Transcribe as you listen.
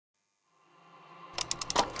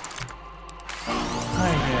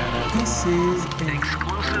This is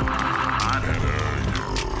exclusive hot.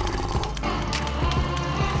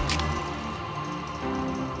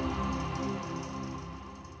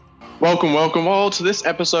 Welcome all to this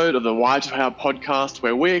episode of the Why to How podcast,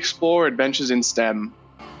 where we explore adventures in STEM.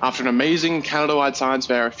 After an amazing Canada-wide science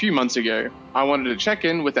fair a few months ago, I wanted to check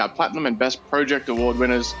in with our Platinum and Best Project Award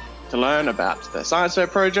winners to learn about their science fair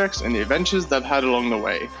projects and the adventures they've had along the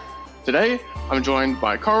way. Today, I'm joined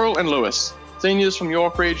by Koral and Lewis, seniors from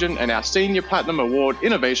York region and our Senior Platinum Award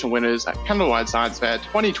Innovation winners at Canada-wide Science Fair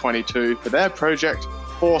 2022 for their project,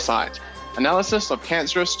 FourSight, Analysis of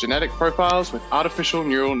Cancerous Genetic Profiles with Artificial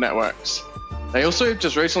Neural Networks. They also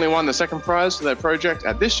just recently won the second prize for their project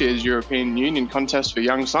at this year's European Union Contest for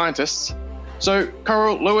Young Scientists. So,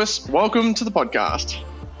 Koral, Lewis, welcome to the podcast.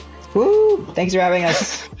 Woo! Thanks for having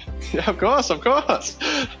us. Yeah, of course. Did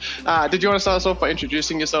you want to start us off by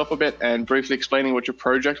introducing yourself a bit and briefly explaining what your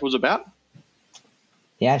project was about?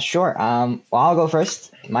 Yeah, sure. Well, I'll go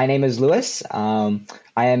first. My name is Lewis. I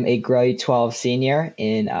am a grade 12 senior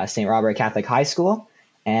in St. Robert Catholic High School,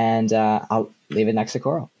 and I'll leave it next to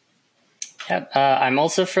Koral. Yep, I'm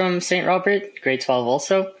also from St. Robert, grade 12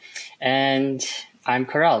 also, and I'm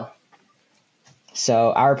Koral.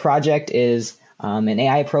 So our project is an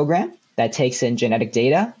AI program that takes in genetic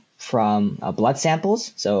data from blood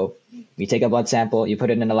samples. So you take a blood sample, you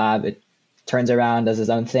put it in a lab, it turns around, does its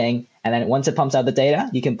own thing, and then once it pumps out the data,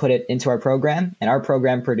 you can put it into our program, and our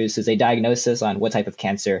program produces a diagnosis on what type of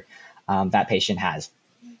cancer that patient has.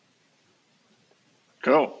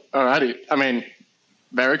 Cool. Alrighty.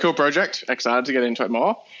 Very cool project. Excited to get into it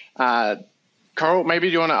more. Koral, maybe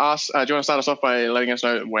do you want to start us off by letting us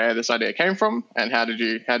know where this idea came from and how did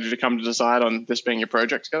you come to decide on this being your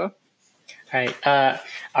project together? All right.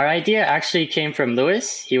 Our idea actually came from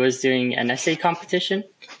Lewis. He was doing an essay competition.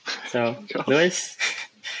 So, cool. Lewis?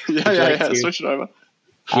 Yeah. Switch it over.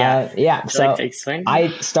 So I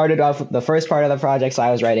started off with the first part of the project. So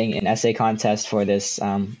I was writing an essay contest for this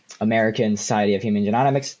American Society of Human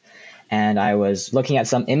Genomics. And I was looking at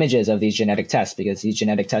some images of these genetic tests because these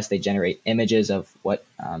genetic tests, they generate images of what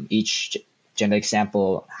each genetic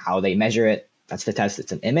sample, how they measure it. That's the test.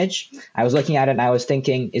 It's an image. I was looking at it and I was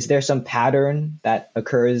thinking, is there some pattern that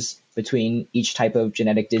occurs between each type of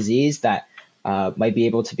genetic disease that might be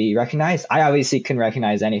able to be recognized? I obviously couldn't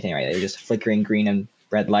recognize anything, right? They're just flickering green and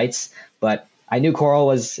red lights. But I knew Koral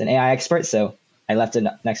was an AI expert, so I left it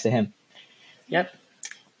next to him. Yep.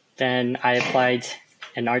 Then I applied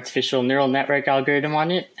an artificial neural network algorithm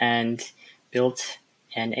on it and built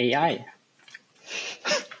an AI.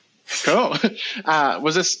 Cool.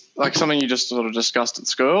 Was this like something you just sort of discussed at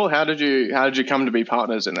school? How did you come to be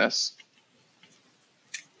partners in this?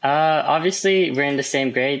 Obviously, we're in the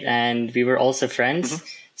same grade and we were also friends. Mm-hmm.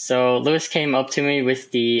 So Lewis came up to me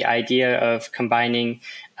with the idea of combining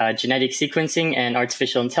genetic sequencing and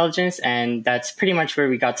artificial intelligence, and that's pretty much where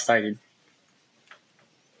we got started.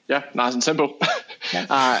 Yeah, nice and simple.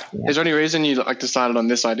 Yeah. Is there any reason you decided on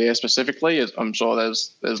this idea specifically? I'm sure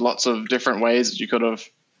there's lots of different ways that you could have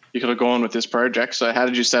gone with this project. So how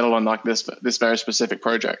did you settle on this very specific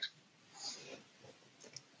project?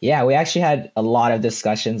 Yeah, we actually had a lot of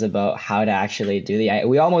discussions about how to actually do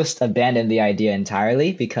we almost abandoned the idea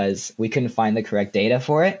entirely because we couldn't find the correct data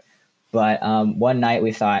for it. But one night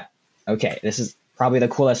we thought, okay, this is probably the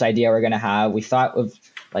coolest idea we're going to have. We thought of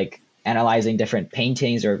analyzing different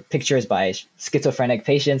paintings or pictures by schizophrenic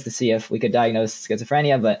patients to see if we could diagnose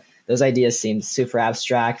schizophrenia, but those ideas seemed super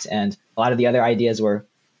abstract and a lot of the other ideas were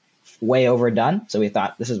way overdone. So we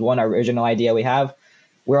thought this is one original idea we have.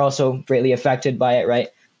 We're also greatly affected by it, right?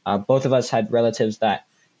 Both of us had relatives that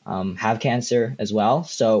have cancer as well.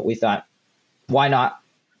 So we thought, why not?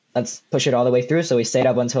 Let's push it all the way through. So we stayed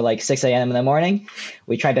up until 6 a.m. in the morning.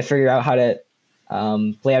 We tried to figure out how to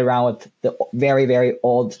play around with the very, very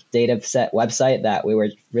old data set website that we were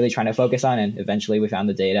really trying to focus on. And eventually we found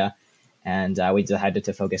the data and we decided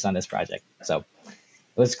to focus on this project. So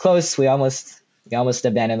it was close. We almost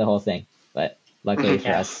abandoned the whole thing, but luckily for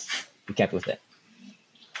us, we kept with it.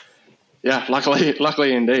 Yeah,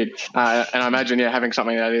 luckily indeed. And I imagine, having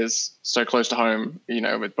something that is so close to home,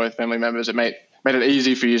 with both family members, it made it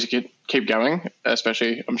easy for you to keep going,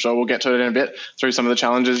 especially, I'm sure we'll get to it in a bit, through some of the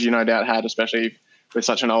challenges you no doubt had, especially with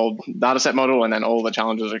such an old data set model and then all the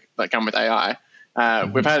challenges that come with AI.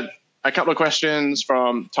 We've had a couple of questions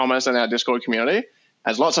from Thomas in our Discord community.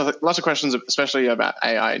 Has lots of questions, especially about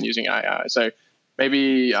AI and using AI. So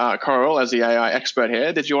maybe Koral, as the AI expert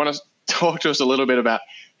here, did you want to talk to us a little bit about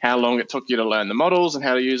how long it took you to learn the models and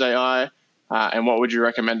how to use AI, and what would you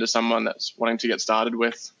recommend to someone that's wanting to get started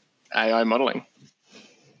with AI modeling?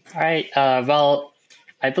 All right. Well,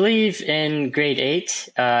 I believe in grade 8,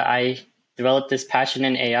 I developed this passion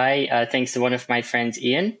in AI thanks to one of my friends,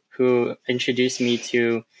 Ian, who introduced me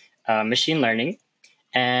to machine learning.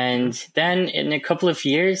 And then in a couple of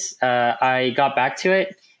years, I got back to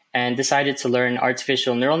it and decided to learn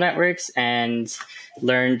artificial neural networks and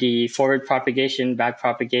learn the forward propagation, back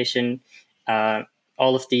propagation,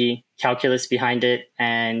 all of the calculus behind it.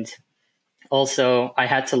 And also I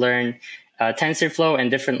had to learn TensorFlow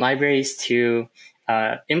and different libraries to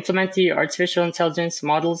implement the artificial intelligence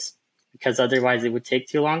models, because otherwise it would take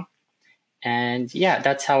too long. And yeah,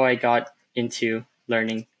 that's how I got into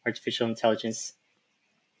learning artificial intelligence.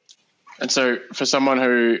 And so for someone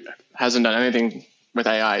who hasn't done anything with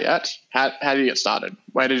AI yet, how do you get started?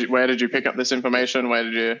 Where did you pick up this information? Where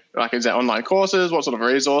did you, like, is there online courses? What sort of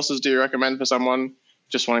resources do you recommend for someone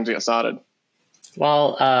just wanting to get started?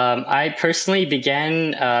 Well, I personally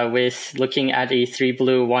began with looking at a 3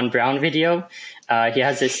 Blue, 1 Brown video. He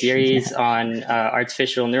has a series on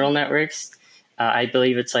artificial neural networks. I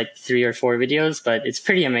believe it's like 3 or 4 videos, but it's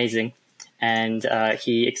pretty amazing. And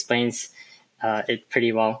he explains it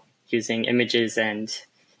pretty well using images and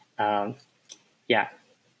yeah,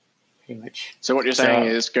 pretty much. So what you're saying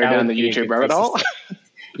is go down the YouTube rabbit hole?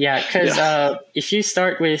 Yeah, because if you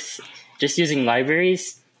start with just using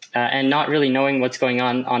libraries and not really knowing what's going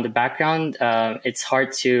on the background, it's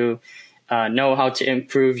hard to know how to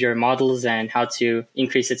improve your models and how to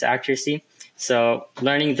increase its accuracy. So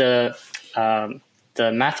learning the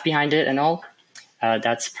math behind it and all,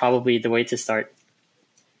 that's probably the way to start.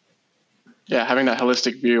 Yeah, having that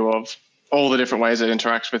holistic view of all the different ways it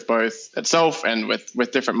interacts with both itself and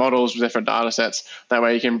with different models, with different data sets. That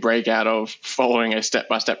way you can break out of following a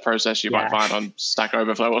step-by-step process you might find on Stack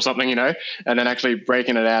Overflow or something, and then actually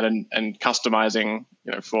breaking it out and customizing,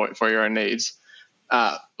 for your own needs.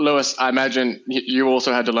 Lewis, I imagine you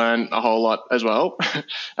also had to learn a whole lot as well,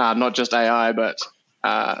 not just AI, but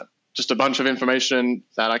just a bunch of information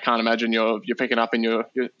that I can't imagine you're picking up in your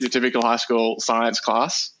typical high school science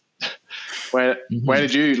class. Where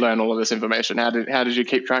did you learn all of this information? How did you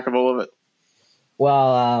keep track of all of it?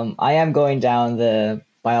 Well, I am going down the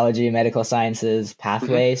biology and medical sciences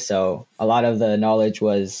pathway, so a lot of the knowledge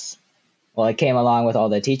it came along with all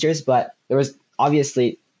the teachers, but there was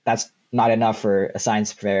obviously that's not enough for a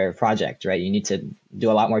science fair project, right? You need to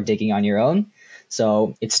do a lot more digging on your own.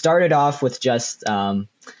 So it started off with just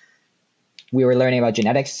we were learning about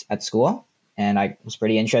genetics at school. And I was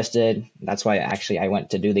pretty interested. That's why I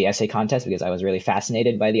went to do the essay contest, because I was really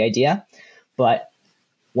fascinated by the idea. But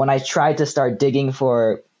when I tried to start digging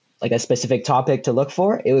for like a specific topic to look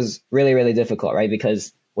for, it was really, really difficult, right?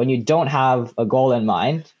 Because when you don't have a goal in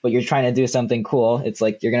mind, but you're trying to do something cool, it's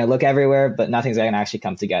like you're going to look everywhere, but nothing's going to actually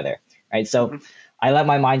come together, right? So I let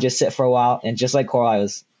my mind just sit for a while. And just like Koral, I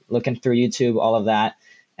was looking through YouTube, all of that.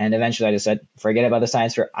 And eventually I just said, forget about the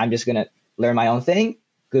science fair. I'm just going to learn my own thing.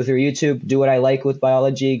 Go through YouTube, do what I like with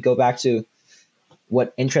biology, go back to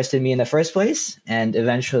what interested me in the first place. And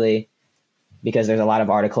eventually, because there's a lot of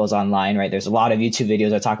articles online, right? There's a lot of YouTube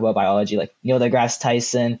videos that talk about biology, like Neil deGrasse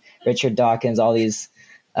Tyson, Richard Dawkins, all these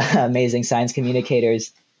amazing science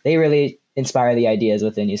communicators. They really inspire the ideas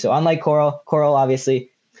within you. So unlike Koral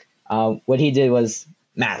obviously, what he did was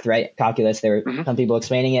math, right? Calculus. There were some people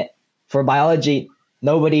explaining it. For biology,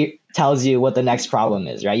 nobody tells you what the next problem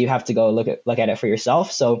is, right? You have to go look at it for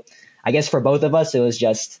yourself. So I guess for both of us, it was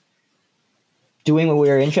just doing what we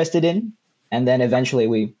were interested in. And then eventually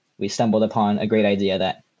we stumbled upon a great idea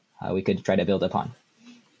that we could try to build upon.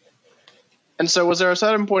 And so was there a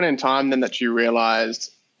certain point in time then that you realized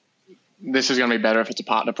this is going to be better if it's a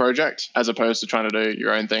partner project as opposed to trying to do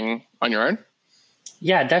your own thing on your own?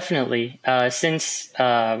 Yeah, definitely. Since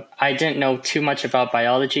I didn't know too much about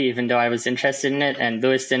biology, even though I was interested in it, and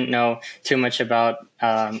Lewis didn't know too much about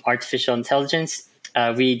artificial intelligence,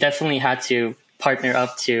 we definitely had to partner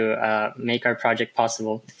up to make our project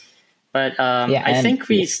possible. But I think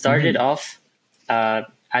we started off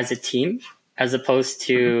as a team, as opposed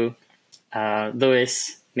to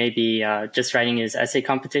Lewis maybe just writing his essay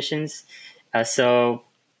competitions. So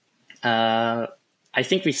I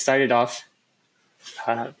think we started off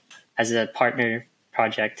as a partner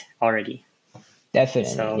project already.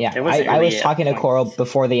 Definitely. So yeah. I was talking to Koral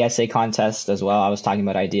before the essay contest as well. I was talking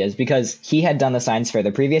about ideas because he had done the science fair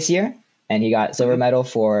the previous year and he got silver medal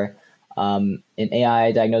for an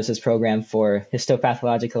AI diagnosis program for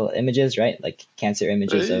histopathological images, right? Like cancer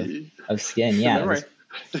images of skin. Yeah.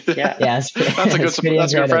 That's a good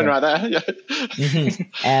friend right there. Yeah.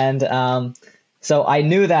 And so I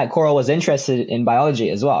knew that Koral was interested in biology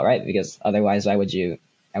as well, right? Because otherwise, why would you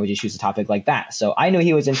choose a topic like that? So I knew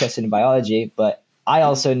he was interested in biology, but I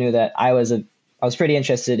also knew that I was a I was pretty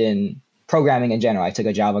interested in programming in general. I took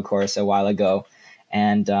a Java course a while ago,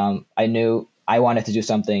 and I knew I wanted to do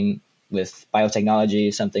something with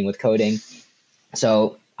biotechnology, something with coding.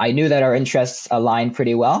 So I knew that our interests aligned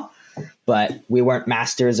pretty well, but we weren't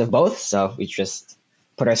masters of both. So we just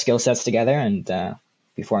put our skill sets together, and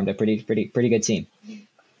we formed a pretty good team.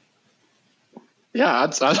 Yeah,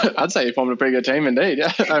 I'd say you formed a pretty good team indeed.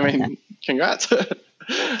 Yeah, I mean, congrats. Do you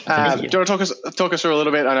want to talk us through a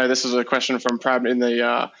little bit? I know this is a question from Prab in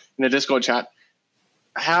the Discord chat.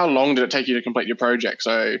 How long did it take you to complete your project?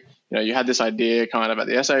 So, you had this idea kind of at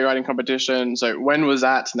the essay writing competition. So when was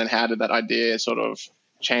that? And then how did that idea sort of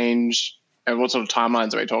change? And what sort of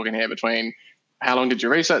timelines are we talking here between how long did you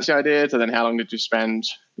research the idea to then how long did you spend,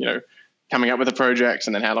 coming up with the projects,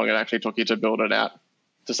 and then how long it actually took you to build it out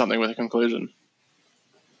to something with a conclusion?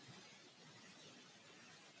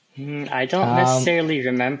 I don't necessarily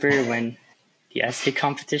remember when the essay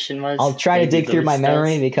competition was. I'll try to dig through my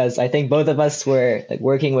memory because I think both of us were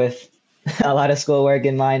working with a lot of schoolwork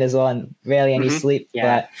in mind as well, and rarely any sleep.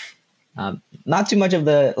 Yeah. But not too much of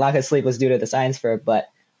the lack of sleep was due to the science fair. But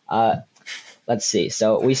let's see.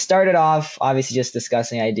 So we started off obviously just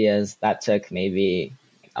discussing ideas. That took maybe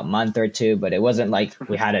a month or two, but it wasn't like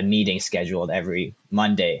we had a meeting scheduled every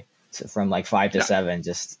Monday from 5 to 7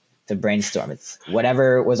 just to brainstorm. It's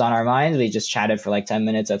whatever was on our minds. We just chatted for 10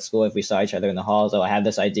 minutes at school if we saw each other in the halls. Oh, I had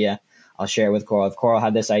this idea. I'll share it with Koral. If Koral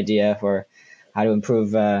had this idea for how to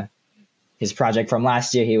improve his project from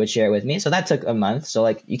last year, he would share it with me. So that took a month. So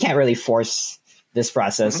you can't really force this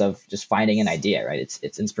process of just finding an idea, right?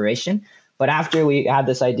 It's inspiration. But after we had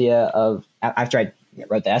this idea after I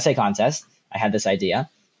wrote the essay contest, I had this idea,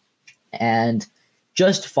 and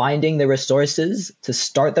just finding the resources to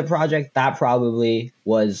start the project, that probably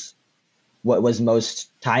was what was most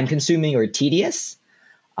time consuming or tedious.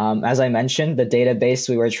 As I mentioned, the database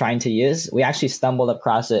we were trying to use, we actually stumbled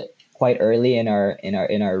across it quite early in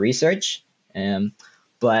our research.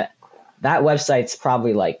 But that website's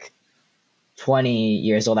probably 20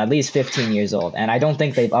 years old, at least 15 years old. And I don't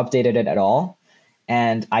think they've updated it at all.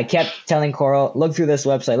 And I kept telling Koral, look through this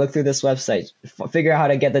website, figure out how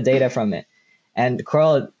to get the data from it. And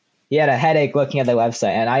Koral, he had a headache looking at the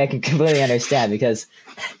website, and I can completely understand because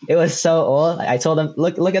it was so old. I told him,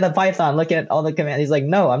 look at the Python, look at all the commands. He's like,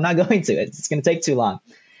 no, I'm not going to. It's going to take too long.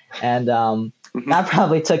 And that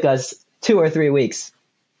probably took us 2 or 3 weeks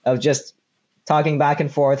of just talking back and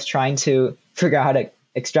forth, trying to figure out how to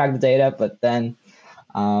extract the data. But then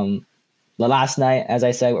the last night, as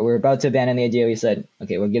I said, we were about to abandon the idea. We said,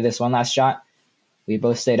 okay, we'll give this one last shot. We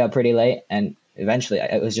both stayed up pretty late, and eventually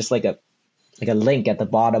it was just like a link at the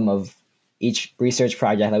bottom of each research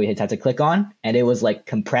project that we had to click on, and it was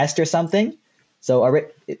compressed or something. So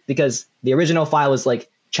because the original file was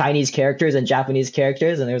Chinese characters and Japanese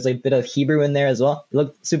characters, and there was a bit of Hebrew in there as well. It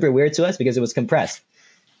looked super weird to us because it was compressed.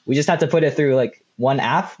 We just had to put it through one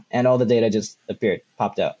app, and all the data just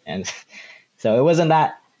popped out. And so it wasn't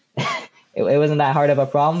that it wasn't that hard of a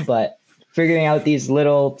problem, but figuring out these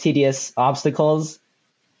little tedious obstacles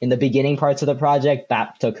in the beginning parts of the project,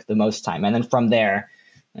 that took the most time. And then from there,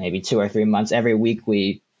 maybe 2 or 3 months, every week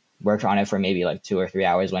we worked on it for maybe 2 or 3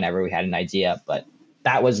 hours whenever we had an idea. But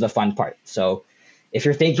that was the fun part. So if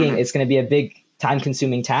you're thinking it's going to be a big time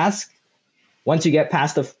consuming task, once you get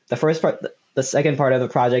past the first part, the second part of the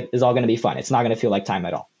project is all going to be fun. It's not going to feel like time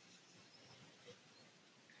at all.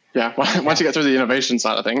 Yeah, once you get through the innovation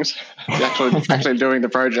side of things, actually doing the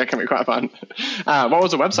project can be quite fun. What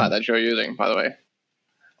was the website that you're using, by the way?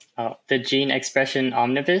 The Gene Expression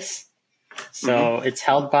Omnibus. So it's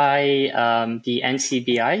held by the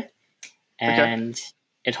NCBI, and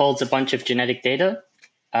it holds a bunch of genetic data.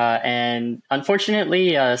 And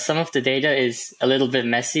unfortunately, some of the data is a little bit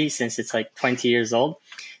messy since it's 20 years old.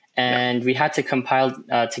 And we had to compile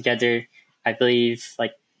together, I believe,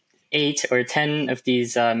 8 or 10 of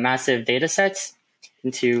these massive data sets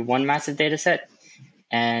into one massive data set.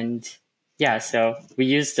 And so we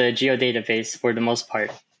used the GeoDatabase for the most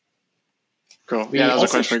part. Cool. That was a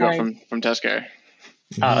question we got from Tesco.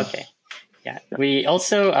 Oh, okay. Yeah. We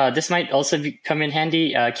also, this might also come in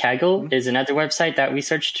handy. Kaggle is another website that we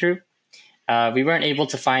searched through. We weren't able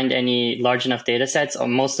to find any large enough data sets.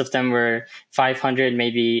 Most of them were 500,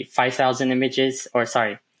 maybe 5,000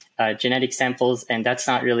 genetic samples, and that's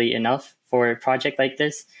not really enough for a project like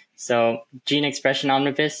this. So Gene Expression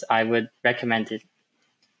Omnibus, I would recommend it.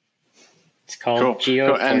 It's called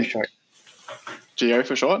Geo for short. Geo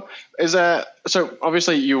for short. So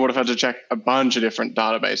obviously you would have had to check a bunch of different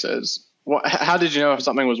databases. How did you know if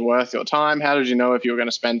something was worth your time? How did you know if you were going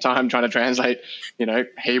to spend time trying to translate,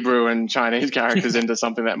 Hebrew and Chinese characters into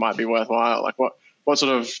something that might be worthwhile? What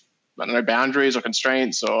sort of I don't know, boundaries or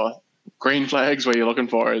constraints or green flags where you're looking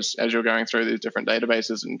for as you're going through these different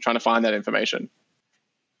databases and trying to find that information?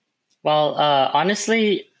 Well,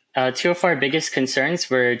 honestly, two of our biggest concerns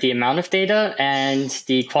were the amount of data and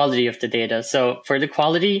the quality of the data. So for the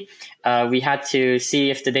quality, we had to see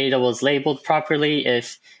if the data was labeled properly,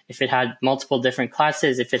 if it had multiple different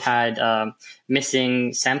classes, if it had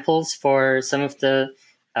missing samples for some of the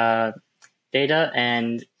data.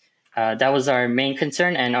 And that was our main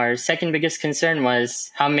concern. And our second biggest concern was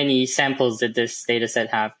how many samples did this data set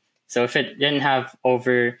have? So if it didn't have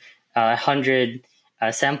over 100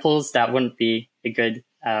 samples, that wouldn't be a good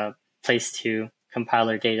place to compile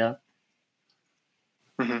our data.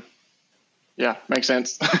 Mm-hmm. Yeah, makes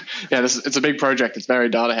sense. Yeah, it's a big project. It's very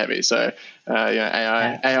data heavy. So,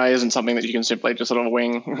 AI isn't something that you can simply just sort of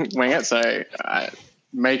wing it. So,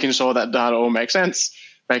 making sure that data all makes sense,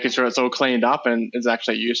 making sure it's all cleaned up and is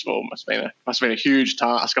actually useful must have been a huge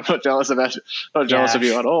task. I'm not jealous of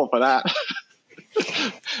you at all for that.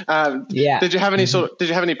 Did you have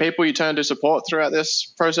any people you turned to support throughout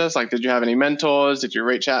this process? Like, did you have any mentors? Did you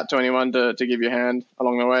reach out to anyone to give you a hand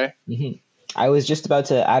along the way? Mm-hmm. I was just about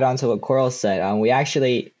to add on to what Koral said. We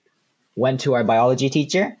actually went to our biology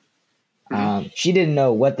teacher. She didn't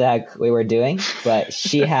know what the heck we were doing, but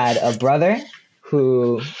she had a brother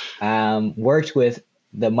who worked with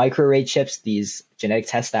the microarray chips, these genetic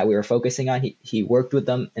tests that we were focusing on. He worked with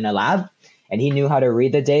them in a lab, and he knew how to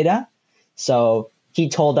read the data. So he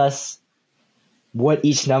told us what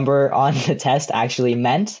each number on the test actually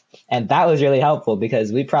meant. And that was really helpful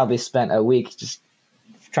because we probably spent a week just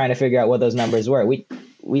trying to figure out what those numbers were.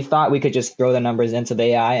 We thought we could just throw the numbers into the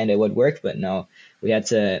AI and it would work, but no, we had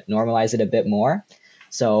to normalize it a bit more.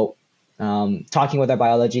 So talking with our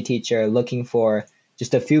biology teacher, looking for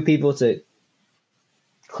just a few people to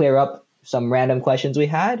clear up some random questions we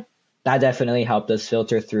had, that definitely helped us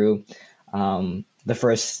filter through the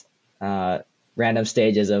first random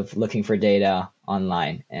stages of looking for data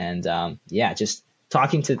online. And just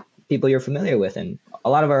talking to people you're familiar with. And a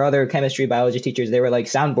lot of our other chemistry, biology teachers, they were like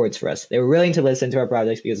soundboards for us. They were willing to listen to our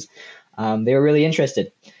projects because they were really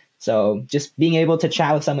interested. So just being able to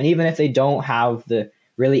chat with someone, even if they don't have the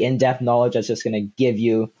really in-depth knowledge that's just going to give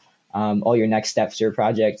you all your next steps to your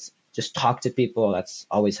projects, just talk to people. That's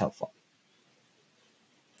always helpful.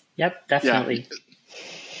 Yep, definitely. Yeah.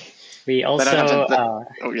 We also...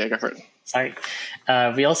 go for it. Sorry.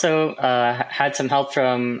 We also had some help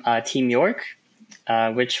from Team York,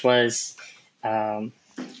 which is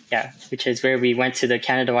where we went to the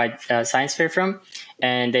Canada-wide science fair from.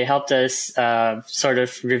 And they helped us sort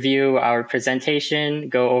of review our presentation,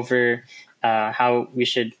 go over how we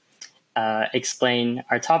should explain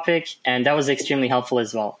our topic. And that was extremely helpful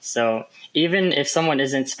as well. So even if someone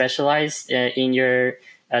isn't specialized in your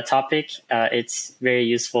topic, it's very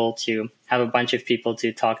useful to have a bunch of people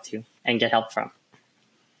to talk to and get help from.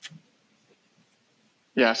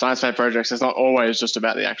 Yeah, science fair projects is not always just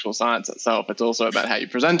about the actual science itself. It's also about how you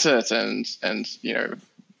present it and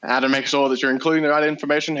how to make sure that you're including the right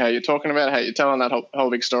information, how you're talking about it, how you're telling that whole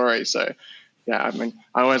big story. So, yeah, I mean,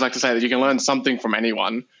 I always like to say that you can learn something from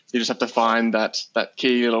anyone. You just have to find that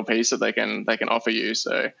key little piece that they can offer you.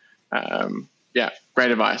 So,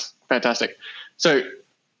 great advice. Fantastic. So,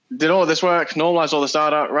 did all of this work, normalize all this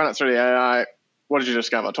data, run it through the AI. What did you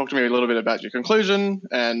discover? Talk to me a little bit about your conclusion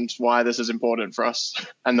and why this is important for us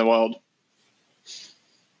and the world.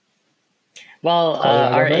 Well,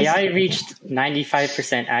 our AI reached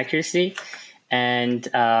 95% accuracy. And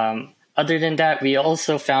other than that, we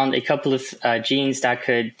also found a couple of genes that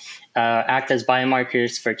could act as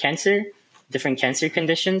biomarkers for cancer, different cancer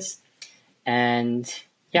conditions. And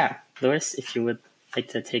yeah, Lewis, if you would like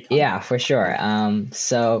to take on. Yeah, for sure.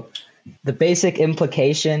 So the basic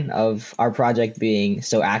implication of our project being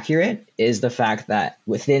so accurate is the fact that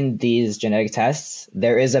within these genetic tests,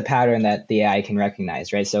 there is a pattern that the AI can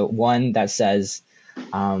recognize, right? So one that says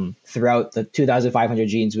throughout the 2,500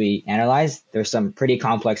 genes we analyzed, there's some pretty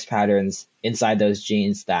complex patterns inside those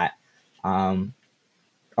genes that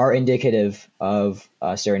are indicative of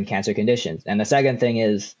certain cancer conditions. And the second thing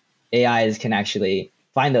is AIs can actually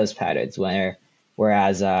find those patterns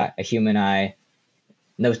whereas a human eye,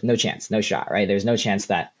 no chance, no shot, right? There's no chance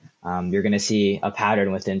that you're going to see a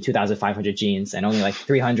pattern within 2,500 genes and only like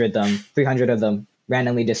 300 of them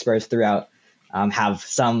randomly dispersed throughout have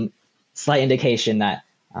some slight indication that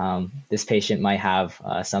this patient might have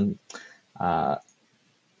some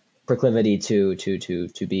proclivity to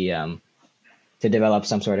develop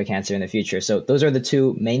some sort of cancer in the future. So those are the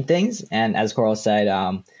two main things. And as Koral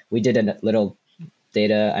said, we did a little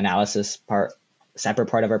data analysis separate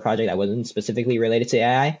part of our project that wasn't specifically related to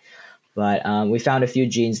AI. But we found a few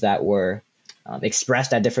genes that were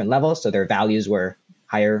expressed at different levels, so their values were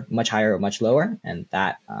higher or much lower, and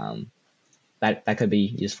that that could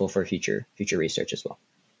be useful for future research as well.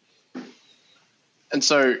 And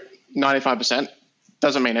so 95%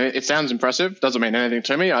 doesn't mean anything. It sounds impressive, doesn't mean anything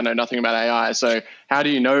to me. I know nothing about AI. So how do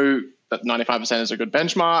you know that 95% is a good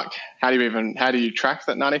benchmark? How do you track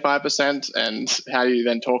that 95%? And how do you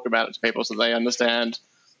then talk about it to people so they understand,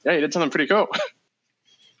 yeah, you did something pretty cool?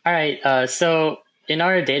 All right. So in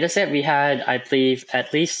our data set, we had, I believe,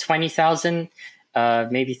 at least 20,000,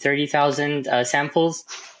 maybe 30,000 samples.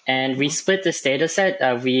 And we split this data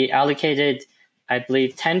set. We allocated, I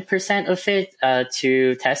believe, 10% of it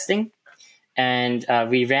to testing. And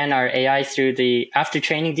we ran our AI after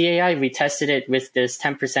training the AI, we tested it with this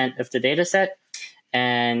 10% of the data set.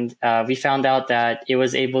 And we found out that it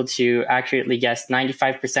was able to accurately guess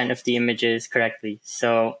 95% of the images correctly.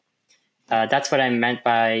 So that's what I meant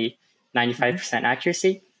by 95%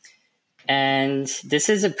 accuracy. And this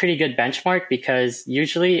is a pretty good benchmark because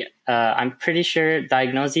usually I'm pretty sure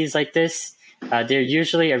diagnoses like this, they're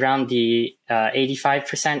usually around the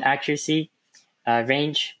 85% accuracy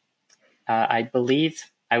range. I believe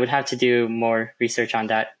I would have to do more research on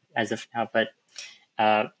that as of now, but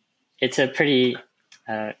it's a pretty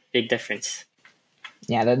big difference.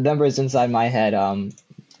 Yeah, the numbers inside my head.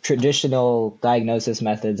 Traditional diagnosis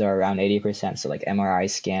methods are around 80%. So like MRI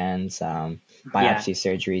scans, biopsy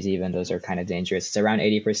surgeries, even those are kind of dangerous. It's around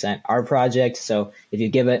 80%. Our project, so if you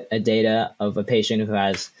give it a data of a patient who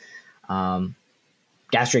has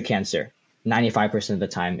gastric cancer, 95% of the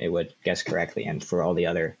time it would guess correctly, and for all the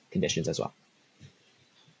other conditions as well.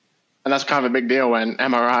 And that's kind of a big deal when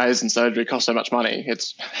MRIs and surgery cost so much money.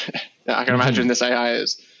 It's I can imagine this AI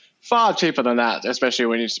is far cheaper than that, especially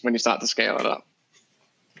when you start to scale it up.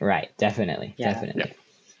 Right, definitely. Yeah.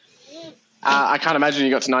 I can't imagine you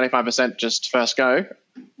got to 95% just first go.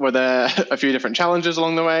 Were there a few different challenges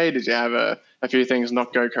along the way? Did you have a few things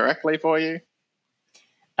not go correctly for you?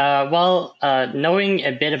 Knowing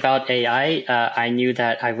a bit about AI, I knew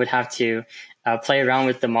that I would have to play around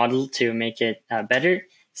with the model to make it better.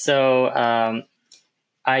 So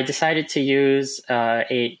I decided to use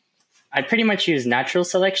I pretty much use natural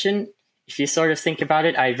selection. If you sort of think about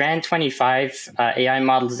it, I ran 25 AI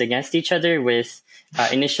models against each other with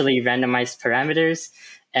initially randomized parameters.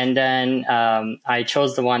 And then I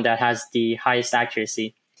chose the one that has the highest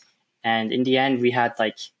accuracy. And in the end, we had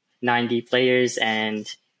like 90 players and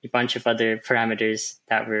a bunch of other parameters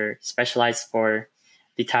that were specialized for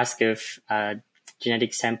the task of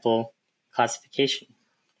genetic sample classification.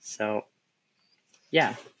 So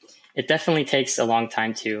yeah, it definitely takes a long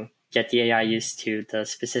time to get the AI used to the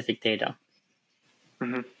specific data.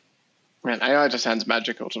 Mm-hmm. Man, AI just sounds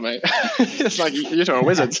magical to me. It's like you're two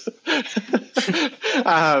wizards.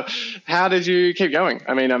 How did you keep going?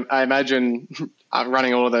 I mean, I imagine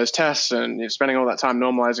running all of those tests and you're spending all that time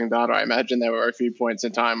normalizing data. I imagine there were a few points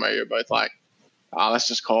in time where you're both like, let's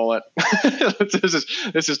just call it.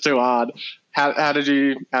 This is too hard. How did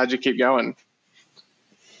you keep going?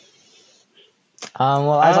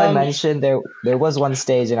 Well, as I mentioned, there was one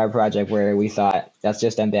stage in our project where we thought, let's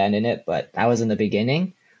just abandon it, but that was in the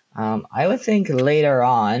beginning. I would think later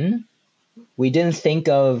on, we didn't think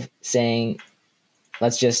of saying,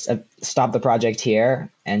 let's just stop the project here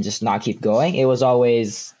and just not keep going. It was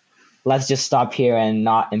always, let's just stop here and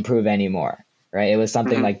not improve anymore, right? It was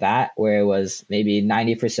something like that, where it was maybe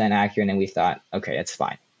 90% accurate and we thought, okay, it's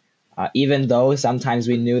fine. Even though sometimes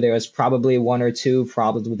we knew there was probably one or two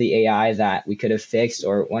problems with the AI that we could have fixed,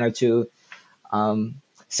 or one or two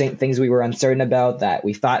things we were uncertain about that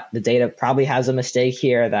we thought the data probably has a mistake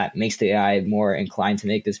here that makes the AI more inclined to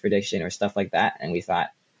make this prediction or stuff like that. And we thought,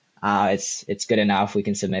 it's good enough. We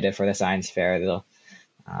can submit it for the science fair.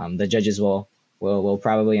 The judges will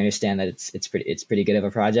probably understand that it's pretty good of a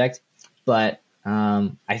project. But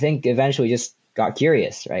I think eventually we just got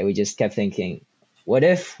curious, right? We just kept thinking, what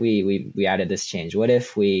if we added this change? What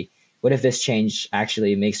if this change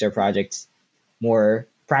actually makes our project more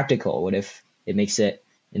practical? What if it makes it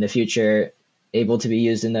in the future able to be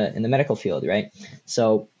used in the medical field, right?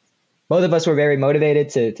 So both of us were very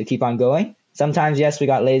motivated to keep on going. Sometimes, yes, we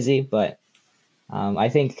got lazy, but I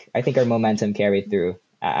think our momentum carried through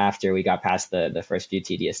after we got past the first few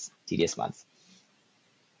tedious months.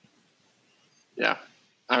 Yeah.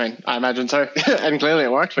 I mean, I imagine so. And clearly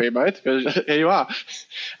it worked for you both, because here you are.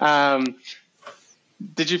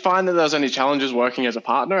 Did you find that there was any challenges working as a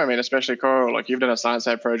partner? I mean, especially Koral, like you've done a science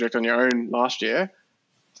lab project on your own last year.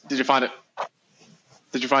 Did you find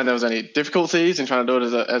there was any difficulties in trying to do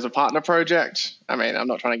it as a partner project? I mean, I'm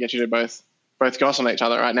not trying to get you to both both gossing each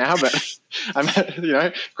other right now, but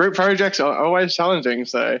group projects are always challenging.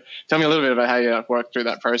 So tell me a little bit about how you worked through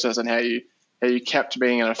that process and how you kept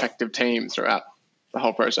being an effective team throughout the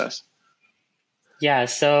whole process. Yeah,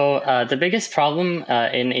 so the biggest problem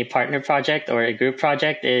in a partner project or a group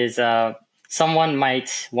project is someone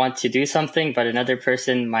might want to do something, but another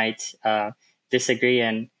person might disagree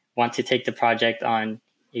and want to take the project on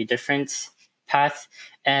a different path.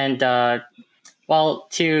 And to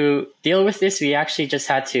deal with this, we actually just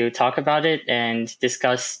had to talk about it and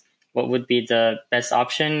discuss what would be the best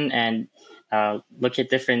option and look at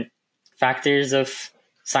different factors of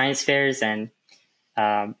science fairs and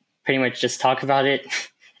pretty much just talk about it.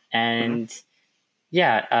 And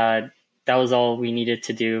that was all we needed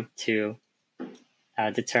to do to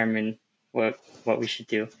determine what we should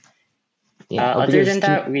do. Yeah, other than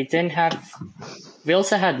that, we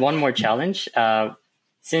also had one more challenge.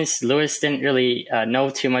 Since Lewis didn't really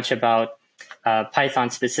know too much about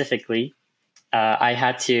Python specifically, I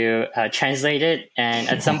had to translate it. And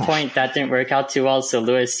at some point that didn't work out too well. So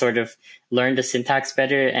Lewis sort of learned the syntax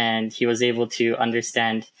better and he was able to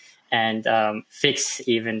understand and fix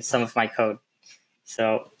even some of my code.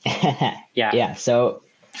 So, Yeah. So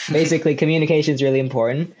basically communication is really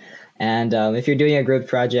important. And if you're doing a group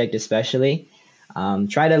project, especially,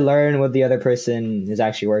 try to learn what the other person is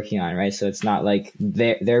actually working on, right? So it's not like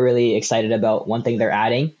they're really excited about one thing they're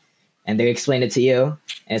adding and they explain it to you.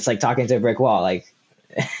 And it's like talking to a brick wall. Like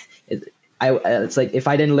it's like if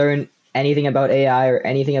I didn't learn anything about AI or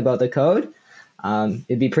anything about the code,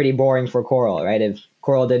 it'd be pretty boring for Koral, right? If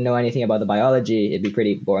Koral didn't know anything about the biology, it'd be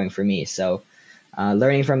pretty boring for me. So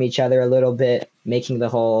learning from each other a little bit, making the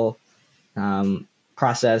whole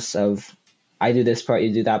process of I do this part,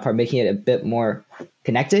 you do that part, making it a bit more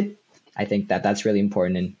connected. I think that's really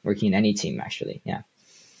important in working in any team, actually. Yeah.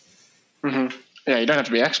 Mm-hmm. Yeah, you don't have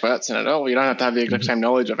to be experts in it all. You don't have to have the exact same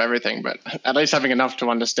knowledge of everything, but at least having enough to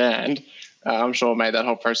understand, I'm sure made that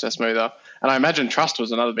whole process smoother. And I imagine trust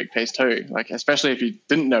was another big piece too. Like, especially if you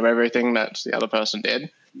didn't know everything that the other person did,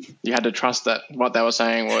 you had to trust that what they were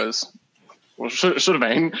saying should have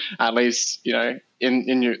been at least, in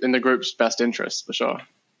the group's best interest for sure.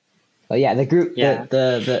 Well, yeah, the group,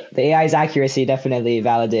 the AI's accuracy definitely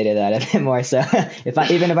validated that a bit more. So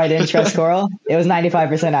even if I didn't trust Koral, it was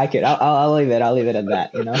 95% accurate. I'll leave it. I'll leave it at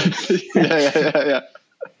that.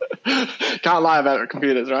 Yeah. Can't lie about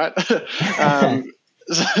computers, right? So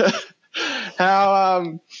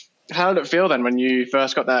how did it feel then when you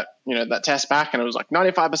first got that that test back and it was like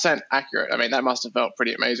 95% accurate? I mean, that must have felt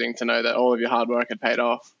pretty amazing to know that all of your hard work had paid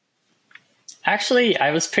off. Actually,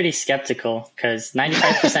 I was pretty skeptical because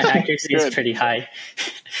 95% accuracy is pretty high.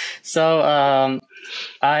 So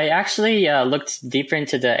I actually looked deeper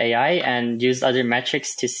into the AI and used other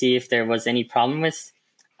metrics to see if there was any problem with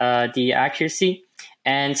the accuracy.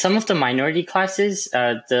 And some of the minority classes,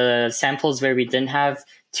 the samples where we didn't have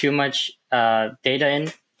too much data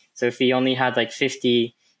in, so if we only had like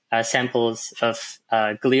 50 samples of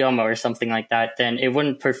glioma or something like that, then it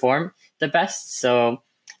wouldn't perform the best. So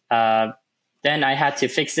then I had to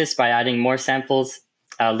fix this by adding more samples.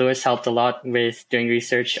 Lewis helped a lot with doing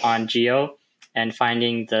research on Geo and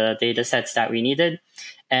finding the data sets that we needed.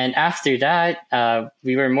 And after that,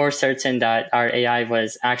 we were more certain that our AI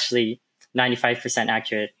was actually 95%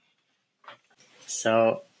 accurate.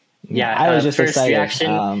 So, I was just first excited.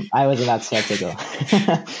 reaction. I wasn't that skeptical.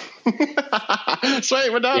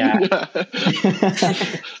 Sweet, we're done. Yeah.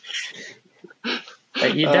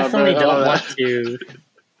 But you definitely don't want to.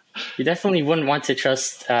 You definitely wouldn't want to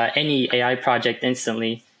trust any AI project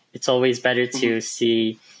instantly. It's always better to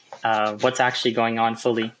see what's actually going on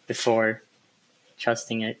fully before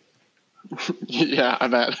trusting it. Yeah, I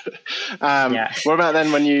bet. What about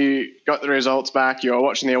then when you got the results back, you were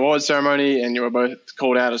watching the awards ceremony and you were both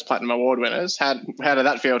called out as Platinum Award winners? How did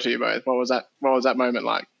that feel to you both? What was that moment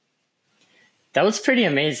like? That was pretty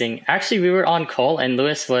amazing. Actually, we were on call and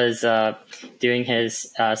Lewis was doing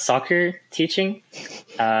his soccer teaching.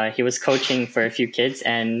 He was coaching for a few kids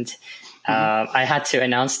and I had to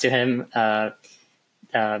announce to him. I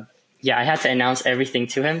had to announce everything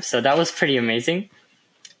to him. So that was pretty amazing.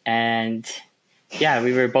 And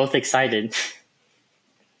we were both excited.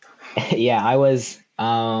 Yeah, I was.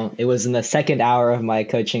 It was in the second hour of my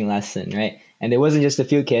coaching lesson, right? And it wasn't just a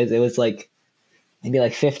few kids. It was like maybe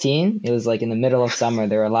like 15. It was like in the middle of summer.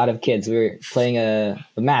 There were a lot of kids. We were playing a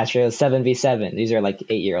match. It was 7v7. These are like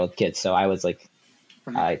 8-year-old kids. So I was like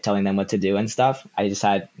telling them what to do and stuff. I just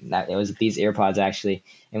had it was these earpods actually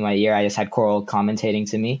in my ear. I just had Koral commentating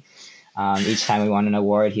to me. Each time we won an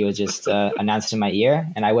award, he would just announce it in my ear,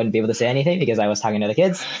 and I wouldn't be able to say anything because I was talking to the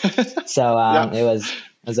kids. So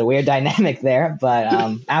was a weird dynamic there.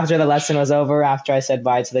 But after the lesson was over, after I said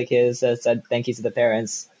bye to the kids, said thank you to the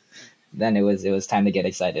parents, then it was time to get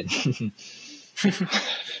excited.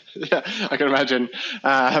 Yeah, I can imagine.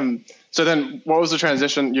 So then what was the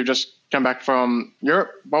transition? You've just come back from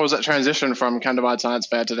Europe. What was that transition from Counterwide Science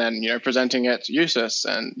Fair to then, presenting at USIS?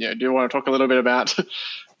 And, do you want to talk a little bit about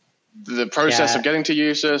the process of getting to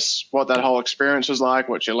USIS, what that whole experience was like,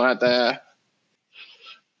 what you learned there?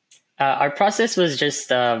 Our process was just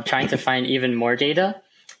trying to find even more data.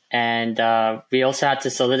 And we also had to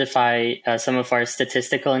solidify some of our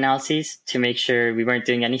statistical analyses to make sure we weren't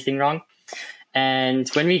doing anything wrong. And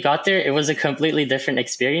when we got there, it was a completely different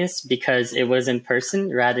experience because it was in person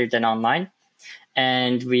rather than online.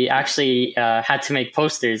 And we actually had to make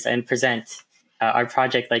posters and present our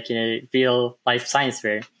project like in a real life science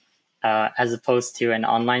fair, as opposed to an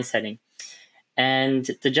online setting. And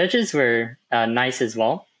the judges were nice as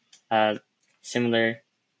well, similar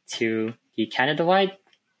to the Canada-wide.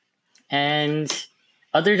 And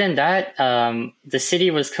other than that, the city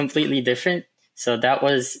was completely different. So that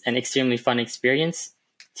was an extremely fun experience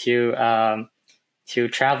to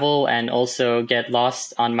travel and also get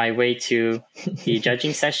lost on my way to the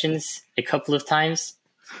judging sessions a couple of times.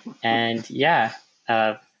 And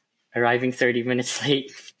arriving 30 minutes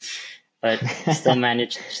late, but still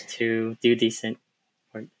managed to do decent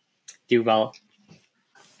or do well.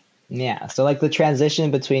 Yeah, so like the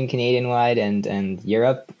transition between Canadian-wide and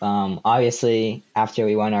Europe, obviously after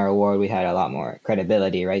we won our award, we had a lot more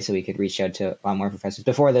credibility, right? So we could reach out to a lot more professors.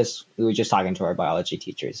 Before this, we were just talking to our biology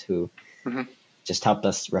teachers who just helped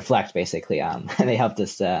us reflect, basically. And they helped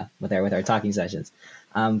us with our talking sessions.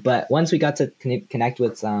 But once we got to connect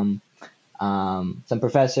with some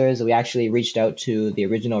professors, we actually reached out to the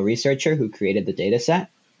original researcher who created the data set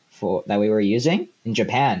that we were using in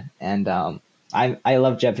Japan. And I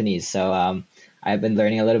love Japanese, so I've been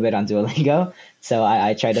learning a little bit on Duolingo. So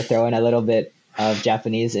I tried to throw in a little bit of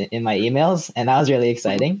Japanese in my emails, and that was really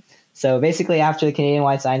exciting. So basically, after the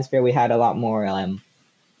Canadian-wide Science Fair, we had a lot more,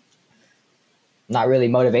 not really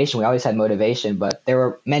motivation. We always had motivation, but there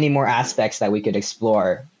were many more aspects that we could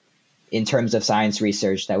explore in terms of science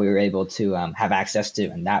research that we were able to have access to,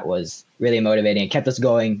 and that was really motivating. It kept us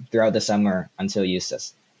going throughout the summer until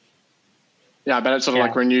USIS. Yeah, I bet it sort of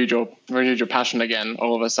like renewed your passion again.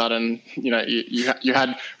 All of a sudden, you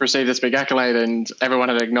had received this big accolade, and everyone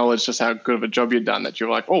had acknowledged just how good of a job you'd done. That you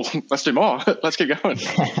were like, oh, let's do more. Let's keep going.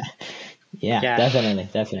 Yeah,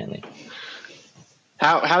 definitely.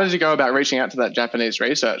 How did you go about reaching out to that Japanese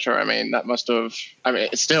researcher? I mean, that must have. I mean,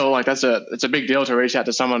 it's still like it's a big deal to reach out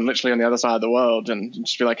to someone literally on the other side of the world and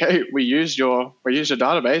just be like, hey, we used your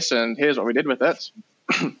database, and here's what we did with it.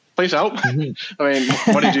 Please help. I mean,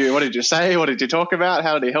 what did you say? What did you talk about?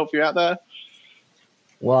 How did he help you out there?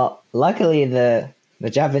 Well, luckily the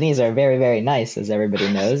Japanese are very, very nice, as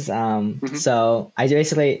everybody knows. So I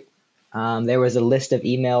basically, there was a list of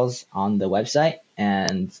emails on the website,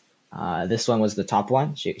 and this one was the top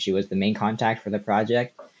one. She was the main contact for the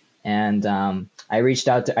project. And I reached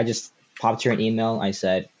out I just popped her an email. I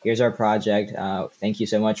said, here's our project. Thank you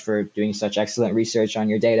so much for doing such excellent research on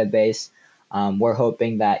your database. We're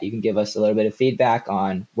hoping that you can give us a little bit of feedback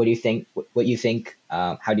on what you think,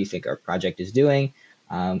 how do you think our project is doing,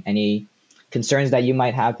 any concerns that you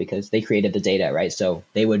might have, because they created the data, right? So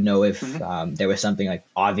they would know if there was something like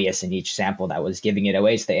obvious in each sample that was giving it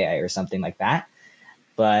away to the AI or something like that.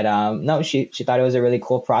 But no, she thought it was a really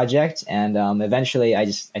cool project, and eventually I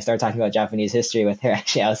started talking about Japanese history with her.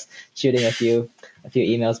 Actually, I was shooting a few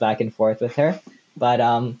emails back and forth with her. But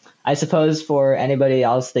I suppose for anybody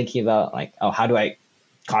else thinking about like, oh, how do I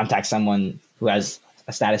contact someone who has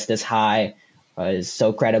a status this high, is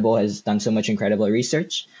so credible, has done so much incredible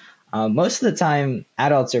research? Most of the time,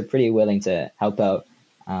 adults are pretty willing to help out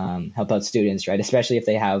students, right? Especially if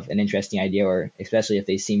they have an interesting idea, or especially if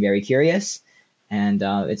they seem very curious. And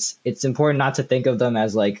it's important not to think of them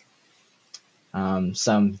as like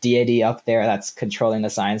some deity up there that's controlling the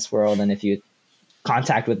science world. And if you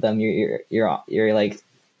contact with them, you're like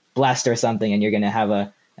blessed or something, and you're gonna have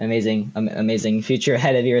an amazing future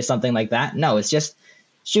ahead of you or something like that. No, it's just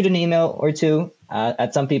shoot an email or two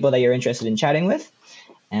at some people that you're interested in chatting with,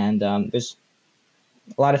 and there's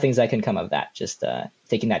a lot of things that can come of that. Just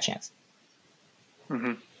taking that chance.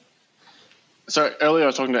 Mm-hmm. So earlier I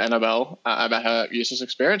was talking to Annabelle about her USIS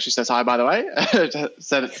experience. She says hi, by the way.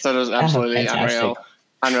 said it was absolutely unreal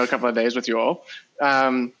couple of days with you all.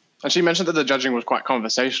 And she mentioned that the judging was quite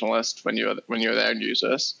conversationalist when you were there in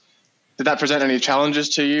USIS. Did that present any challenges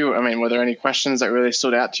to you? I mean, were there any questions that really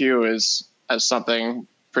stood out to you as something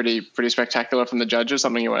pretty spectacular from the judges,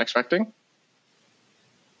 something you weren't expecting?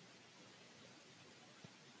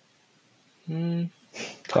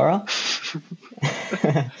 Koral?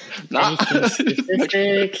 Anything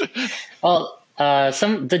specific? Well,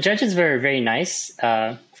 the judges were very nice,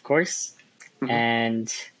 of course,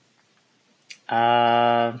 and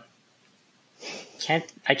I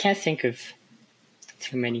can't think of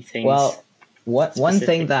too many things. Well, one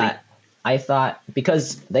thing that I thought,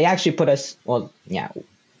 because they actually put us, well, yeah,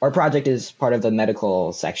 our project is part of the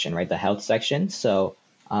medical section, right? The health section. So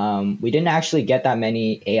we didn't actually get that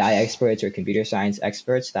many AI experts or computer science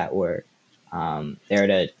experts that were there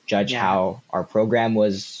to judge how our program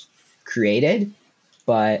was created.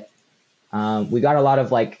 But we got a lot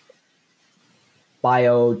of like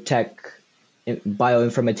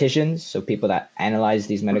bioinformaticians, so people that analyze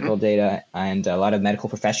these medical data, and a lot of medical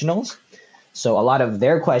professionals. So a lot of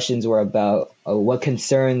their questions were about what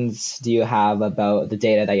concerns do you have about the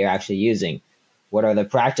data that you're actually using? What are the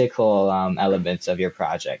practical elements of your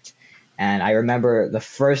project? And I remember the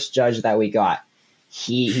first judge that we got,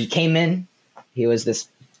 he came in, he was this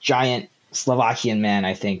giant Slovakian man,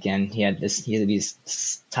 I think, and he had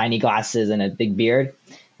these tiny glasses and a big beard,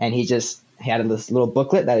 and he had this little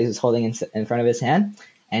booklet that he was holding in front of his hand,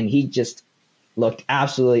 and he just looked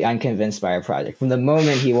absolutely unconvinced by our project. From the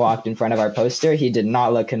moment he walked in front of our poster, he did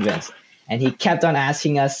not look convinced. And he kept on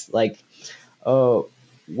asking us, like, oh,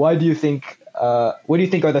 what do you think are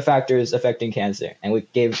the factors affecting cancer? And we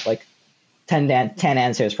gave like 10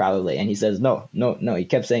 answers probably. And he says, no. He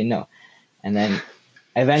kept saying no. And then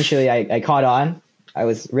eventually I caught on. I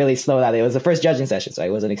was really slow that day. It was the first judging session, so I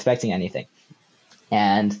wasn't expecting anything.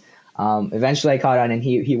 And eventually I caught on, and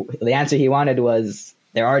the answer he wanted was,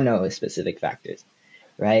 there are no specific factors,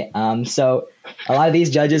 right? So a lot of these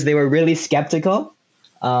judges, they were really skeptical.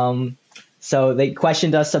 So they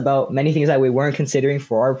questioned us about many things that we weren't considering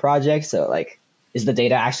for our project. So like, is the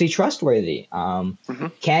data actually trustworthy?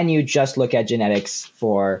 Can you just look at genetics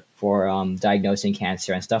for diagnosing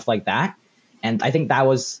cancer and stuff like that? And I think that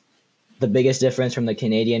was the biggest difference from the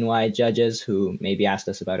Canadian-wide judges, who maybe asked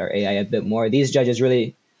us about our AI a bit more. These judges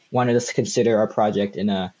really wanted us to consider our project in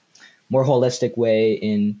a more holistic way,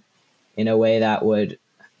 in a way that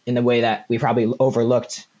we probably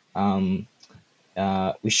overlooked. We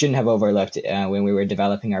shouldn't have overlooked when we were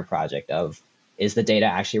developing our project. Is the data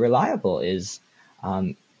actually reliable? Is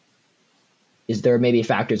there maybe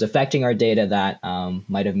factors affecting our data that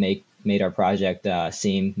might have made our project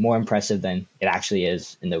seem more impressive than it actually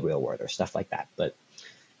is in the real world, or stuff like that? But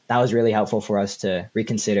that was really helpful for us to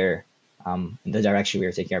reconsider the direction we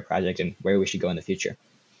were taking our project and where we should go in the future.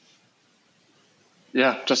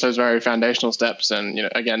 Yeah, just those very foundational steps, and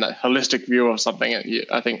again, that holistic view of something.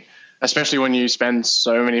 I think, especially when you spend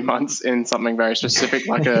so many months in something very specific,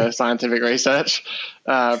 like a scientific research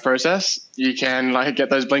process, you can like get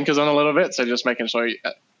those blinkers on a little bit. So just making sure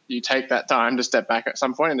you take that time to step back at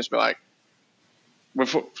some point and just be like, we've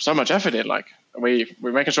put so much effort in. Like we're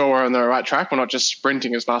making sure we're on the right track. We're not just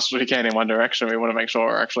sprinting as fast as we can in one direction. We want to make sure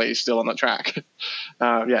we're actually still on the track.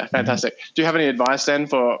 Yeah, fantastic. Do you have any advice then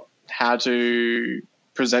for how to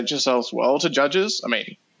present yourselves well to judges? I mean,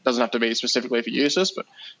 it doesn't have to be specifically for users, but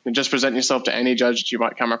you can just present yourself to any judge that you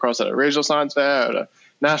might come across at a regional science fair, at a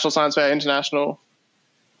national science fair, international.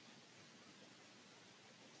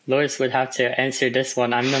 Lois would have to answer this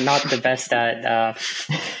one. I'm not the best at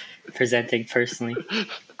presenting personally.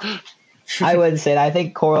 I wouldn't say that. I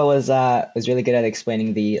think Koral was really good at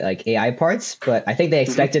explaining the like AI parts, but I think they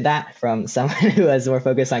expected that from someone who was more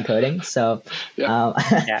focused on coding. So no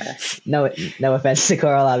offense to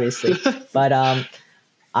Koral, obviously, but I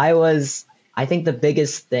think the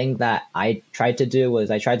biggest thing that I tried to do was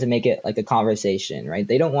I tried to make it like a conversation, right?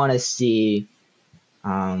 They don't want to see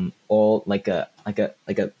all like a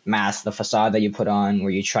mask, the facade that you put on,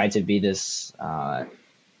 where you try to be this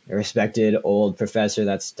a respected old professor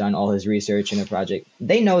that's done all his research in a project.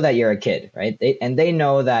 They know that you're a kid, right? They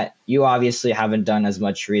know that you obviously haven't done as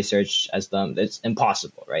much research as them. It's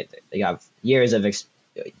impossible, right? They have years of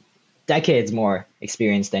decades more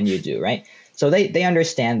experience than you do, right? So they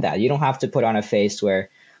understand that. You don't have to put on a face where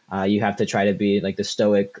you have to try to be like the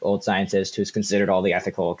stoic old scientist who's considered all the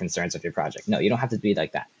ethical concerns of your project. No, you don't have to be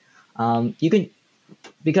like that. You can,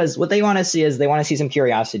 because what they want to see is they want to see some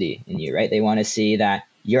curiosity in you, right? They want to see that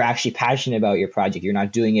you're actually passionate about your project. You're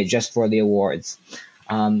not doing it just for the awards.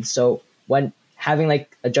 So when having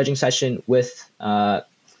like a judging session with the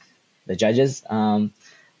judges,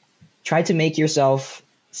 try to make yourself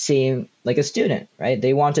seem like a student, right?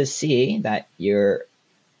 They want to see that you're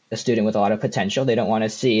a student with a lot of potential. They don't want to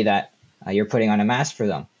see that you're putting on a mask for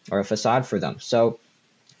them or a facade for them. So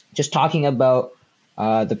just talking about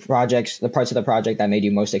the parts of the project that made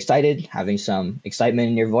you most excited, having some excitement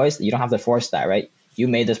in your voice. You don't have to force that, right? you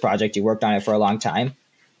made this project, you worked on it for a long time,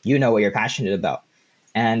 you know what you're passionate about.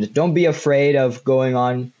 And don't be afraid of going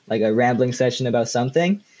on like a rambling session about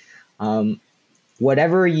something.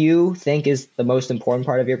 Whatever you think is the most important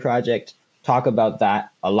part of your project, talk about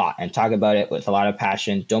that a lot and talk about it with a lot of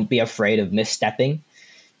passion. Don't be afraid of misstepping,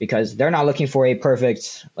 because they're not looking for a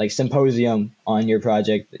perfect like symposium on your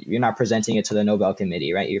project. You're not presenting it to the Nobel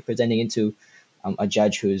Committee, right? You're presenting it to a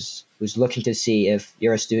judge who's looking to see if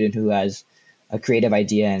you're a student who has a creative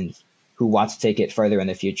idea and who wants to take it further in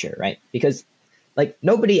the future, right? Because like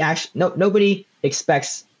nobody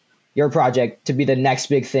expects your project to be the next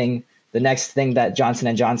big thing, the next thing that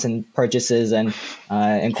Johnson & Johnson purchases and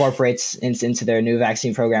incorporates into their new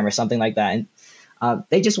vaccine program or something like that. And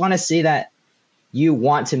they just want to see that you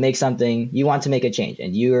want to make something, you want to make a change,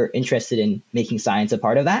 and you're interested in making science a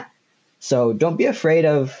part of that. So don't be afraid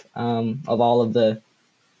of all of the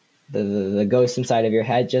ghosts inside of your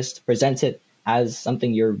head. Just present it as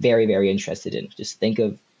something you're very, very interested in. Just think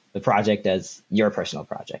of the project as your personal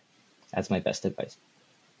project. That's my best advice.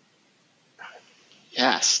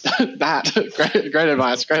 Yes, that great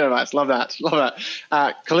advice. Great advice. Love that.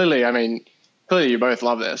 Clearly, you both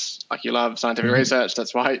love this. Like, you love scientific research.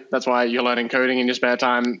 That's why you're learning coding in your spare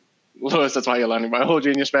time. Lewis, that's why you're learning biology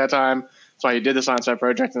in your spare time. That's why you did the science fair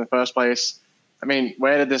project in the first place. I mean,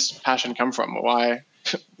 where did this passion come from? Why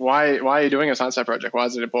are you doing a science fair project? Why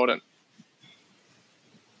is it important?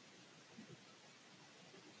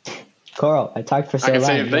 Koral, I talked for so long. I can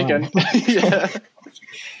see you thinking. Yeah.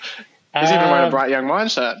 He's even wearing a bright young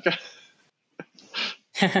mind shirt.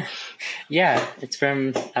 Yeah, it's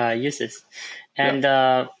from USIS. And,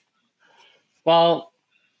 I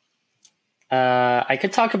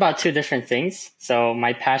could talk about two different things. So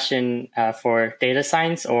my passion for data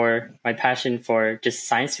science, or my passion for just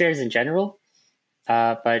science fairs in general.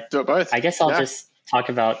 But do it both. I guess I'll just talk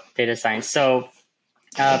about data science. So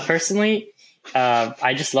personally,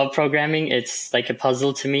 I just love programming. It's like a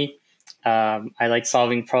puzzle to me. I like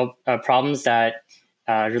solving problems that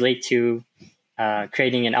relate to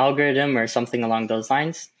creating an algorithm or something along those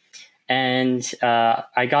lines. And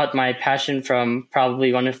I got my passion from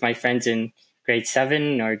probably one of my friends in grade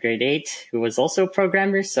 7 or grade 8 who was also a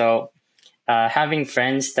programmer. So having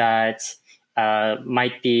friends that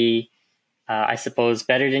might be, I suppose,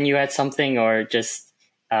 better than you at something, or just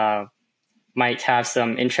might have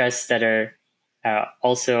some interests that are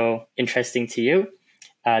also interesting to you,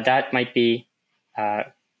 that might be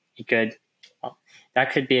that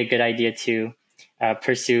could be a good idea to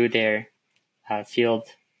pursue their field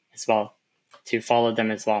as well, to follow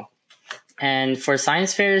them as well. And for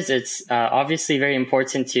science fairs, it's obviously very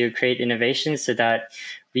important to create innovations so that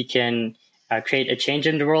we can create a change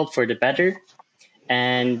in the world for the better.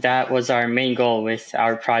 And that was our main goal with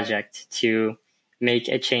our project, to make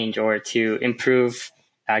a change or to improve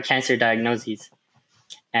cancer diagnoses.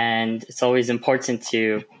 And it's always important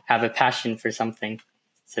to have a passion for something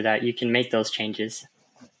so that you can make those changes.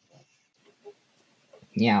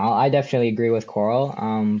 Yeah, I definitely agree with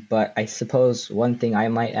Koral. But I suppose one thing I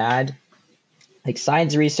might add, like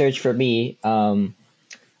science research for me, for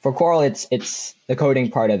Koral, it's the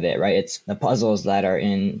coding part of it, right? It's the puzzles that are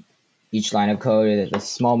in each line of code, the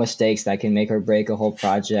small mistakes that can make or break a whole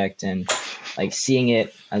project, and like seeing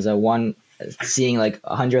it as seeing like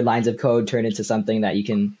 100 lines of code turn into something that you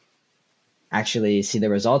can actually see the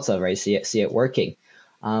results of, right? See it working.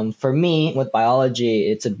 For me, with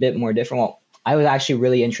biology, it's a bit more different. Well, I was actually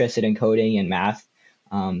really interested in coding and math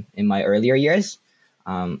in my earlier years.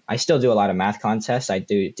 I still do a lot of math contests. I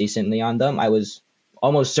do decently on them. I was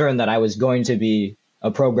almost certain that I was going to be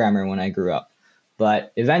a programmer when I grew up.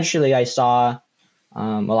 But eventually I saw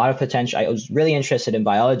a lot of potential. I was really interested in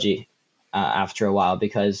biology after a while,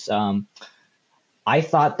 because I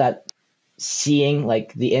thought that seeing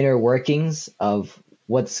like the inner workings of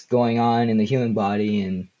what's going on in the human body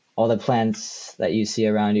and all the plants that you see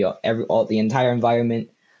around you, the entire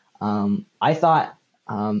environment, I thought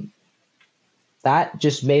that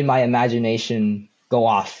just made my imagination go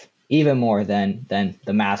off even more than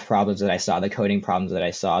the math problems that I saw, the coding problems that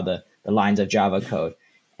I saw, the lines of Java code.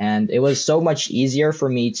 And it was so much easier for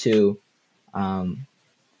me to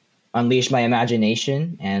unleash my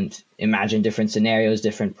imagination and imagine different scenarios,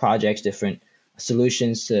 different projects, different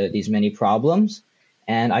solutions to these many problems.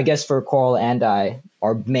 And I guess for Koral and I,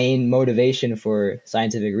 our main motivation for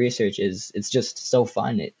scientific research is it's just so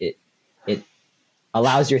fun. It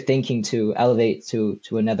allows your thinking to elevate to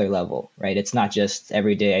another level, right? It's not just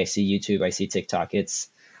every day I see YouTube, I see TikTok. It's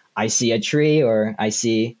I see a tree, or I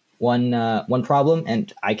see one problem,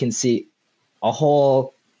 and I can see a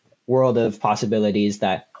whole world of possibilities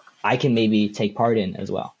that I can maybe take part in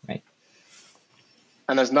as well, right?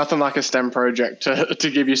 And there's nothing like a STEM project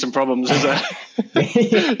to give you some problems, is there?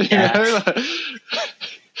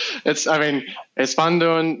 It's fun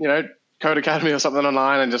doing, Code Academy or something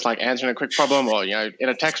online and just like answering a quick problem, or, in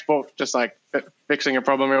a textbook, just like fixing a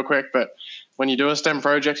problem real quick. But when you do a STEM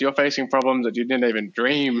project, you're facing problems that you didn't even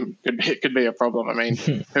dream could be a problem. I mean,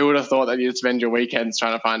 who would have thought that you'd spend your weekends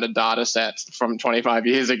trying to find a data set from 25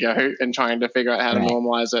 years ago and trying to figure out how to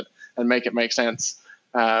normalize it and make it make sense?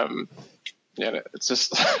 It's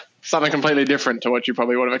just something completely different to what you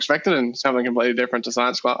probably would have expected, and something completely different to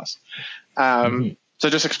science class. So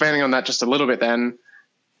just expanding on that just a little bit then,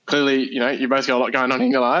 clearly, you both got a lot going on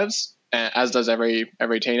in your lives, as does every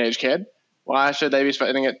teenage kid. Why should they be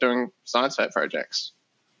spending it doing science fair projects?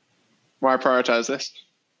 Why prioritize this?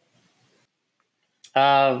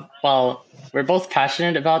 Well, we're both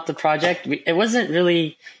passionate about the project. It wasn't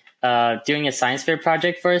really doing a science fair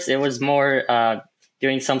project for us. It was more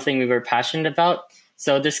doing something we were passionate about.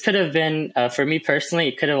 So this could have been, for me personally,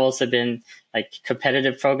 it could have also been like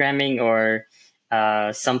competitive programming or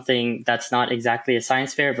something that's not exactly a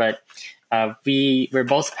science fair, but we were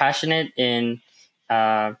both passionate in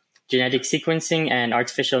genetic sequencing and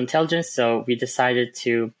artificial intelligence. So we decided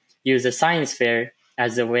to use a science fair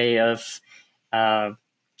as a way of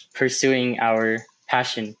pursuing our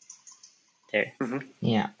passion there.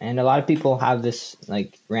 Yeah, and a lot of people have this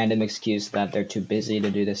like random excuse that they're too busy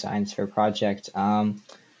to do the science fair project.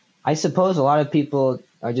 I suppose a lot of people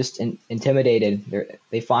are just intimidated.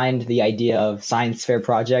 They find the idea of science fair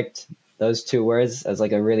project, those two words, as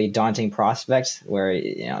like a really daunting prospect where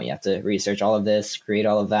you have to research all of this, create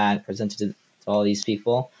all of that, present it to all these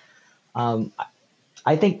people.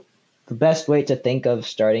 I think the best way to think of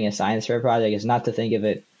starting a science fair project is not to think of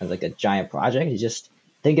it as like a giant project. You just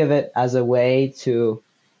think of it as a way to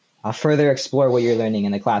further explore what you're learning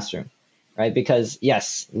in the classroom, right? Because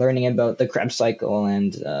yes, learning about the Krebs cycle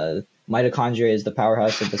and mitochondria is the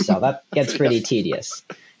powerhouse of the cell, that gets pretty tedious,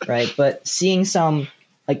 right? But seeing some,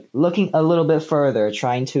 like looking a little bit further,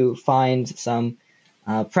 trying to find some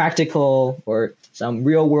practical or some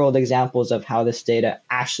real world examples of how this data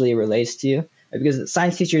actually relates to you. Right? Because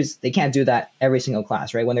science teachers, they can't do that every single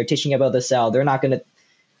class, right? When they're teaching about the cell, they're not going to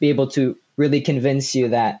be able to really convince you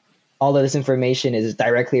that all of this information is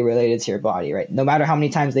directly related to your body, right? No matter how many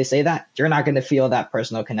times they say that, you're not going to feel that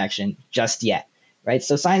personal connection just yet, right?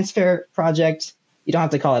 So science fair project, you don't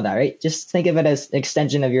have to call it that, right? Just think of it as an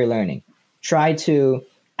extension of your learning. Try to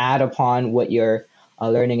add upon what you're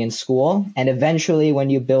learning in school. And eventually when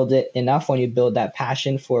you build it enough, when you build that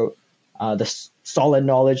passion for the solid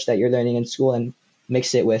knowledge that you're learning in school and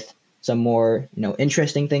mix it with some more,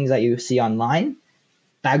 interesting things that you see online,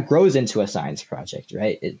 that grows into a science project,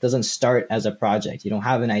 right? It doesn't start as a project. You don't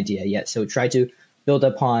have an idea yet. So try to build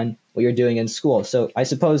upon what you're doing in school. So I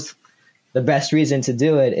suppose the best reason to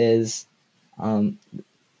do it is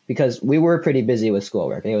because we were pretty busy with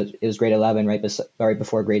schoolwork. It was grade 11, right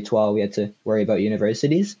before grade 12, we had to worry about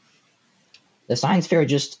universities. The science fair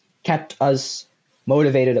just kept us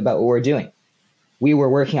motivated about what we're doing. We were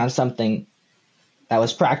working on something that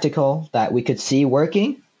was practical, that we could see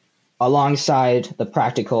working, alongside the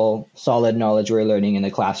practical, solid knowledge we were learning in the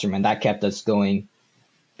classroom. And that kept us going.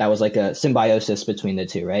 That was like a symbiosis between the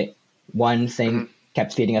two, right? One thing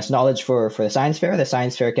kept feeding us knowledge for the science fair. The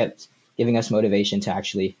science fair kept giving us motivation to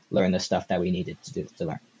actually learn the stuff that we needed to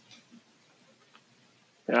learn.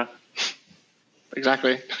 Yeah,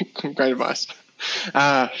 exactly. Great advice.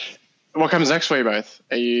 What comes next for you both?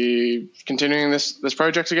 Are you continuing this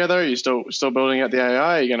project together? Are you still building out the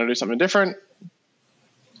AI? Are you going to do something different?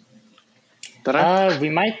 We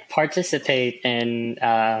might participate in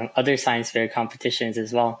other science fair competitions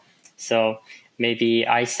as well. So maybe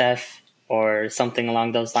ISEF or something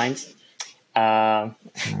along those lines. Yeah,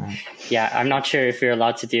 I'm not sure if you're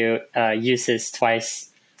allowed to do uses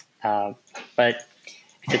twice, but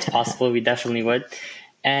if it's possible, we definitely would.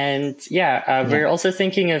 And we're also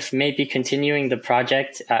thinking of maybe continuing the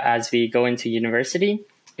project as we go into university.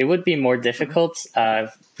 It would be more difficult.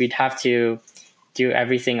 We'd have to do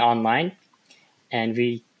everything online. And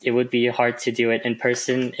it would be hard to do it in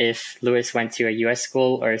person if Lewis went to a US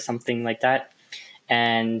school or something like that.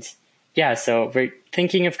 And so we're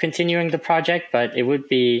thinking of continuing the project, but it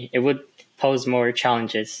would pose more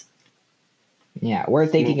challenges. Yeah, we're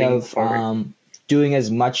thinking of doing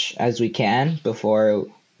as much as we can before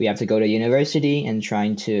we have to go to university, and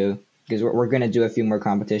trying to, because we're going to do a few more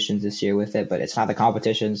competitions this year with it, but it's not the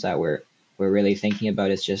competitions that we're really thinking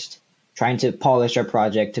about. It's just trying to polish our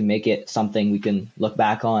project to make it something we can look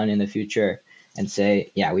back on in the future and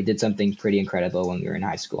say, yeah, we did something pretty incredible when we were in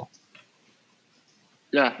high school.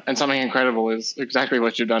 Yeah, and something incredible is exactly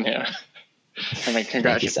what you've done here. I mean,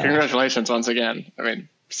 Thank you so much. congratulations once again. I mean,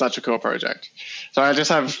 such a cool project. So I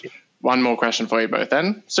just have one more question for you both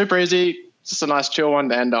then. Super easy, just a nice chill one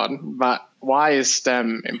to end on. But why is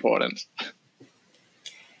STEM important?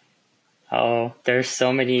 Oh, there's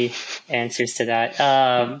so many answers to that.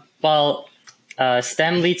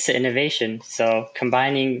 STEM leads to innovation. So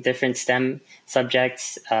combining different STEM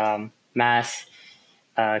subjects, math,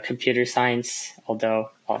 computer science,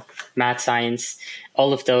 math science,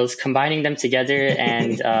 all of those, combining them together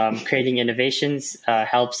and creating innovations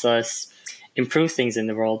helps us improve things in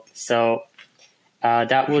the world. So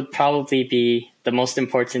that would probably be the most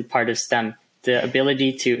important part of STEM, the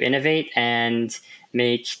ability to innovate and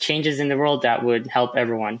make changes in the world that would help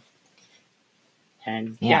everyone.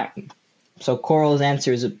 And yeah. So Coral's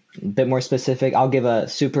answer is a bit more specific. I'll give a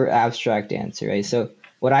super abstract answer, right? So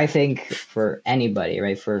what I think for anybody,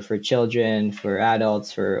 right, for children, for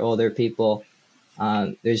adults, for older people,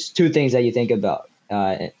 there's two things that you think about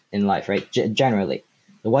in life, right? Generally,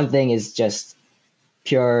 the one thing is just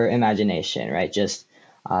pure imagination, right? Just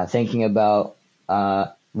thinking about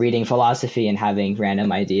reading philosophy and having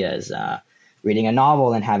random ideas, reading a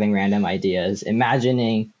novel and having random ideas,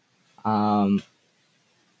 imagining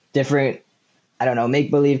different, I don't know,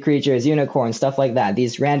 make-believe creatures, unicorns, stuff like that.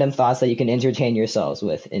 These random thoughts that you can entertain yourselves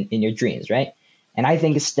with in your dreams, right? And I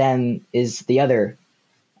think STEM is the other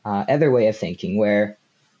way of thinking, where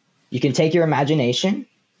you can take your imagination,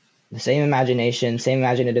 the same imagination, same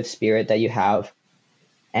imaginative spirit that you have,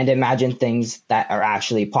 and imagine things that are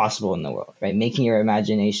actually possible in the world, right? Making your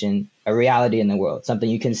imagination a reality in the world, something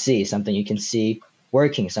you can see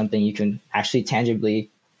working, something you can actually tangibly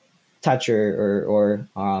touch or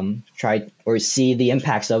try or see the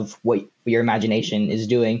impacts of what your imagination is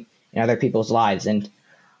doing in other people's lives. And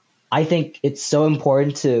I think it's so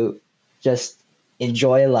important to just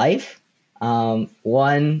enjoy life.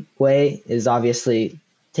 One way is obviously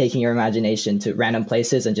taking your imagination to random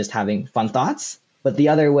places and just having fun thoughts. But the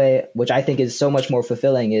other way, which I think is so much more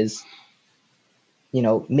fulfilling, is,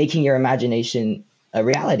 making your imagination a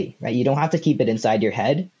reality, right? You don't have to keep it inside your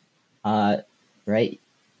head, right?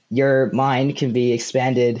 Your mind can be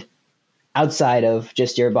expanded outside of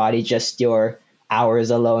just your body, just your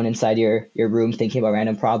hours alone inside your room thinking about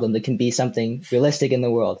random problems. It can be something realistic in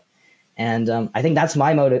the world. And I think that's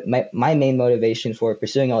my main motivation for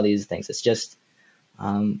pursuing all these things. It's just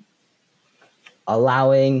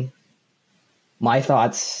allowing my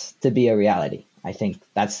thoughts to be a reality. I think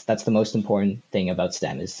that's the most important thing about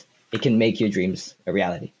STEM, is it can make your dreams a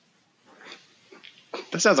reality.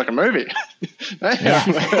 That sounds like a movie. That's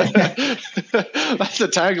the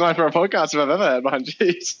tagline for a podcast if I've ever had one.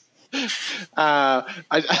 Jeez.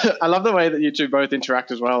 I love the way that you two both interact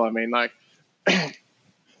as well. I mean, like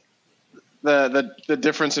the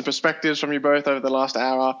difference in perspectives from you both over the last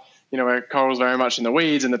hour. Where Coral's very much in the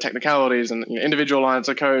weeds and the technicalities and individual lines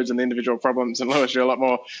of codes and the individual problems, and Lewis, you're a lot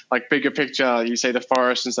more like bigger picture. You see the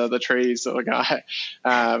forest instead of the trees sort of guy.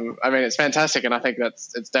 I mean, it's fantastic, and I think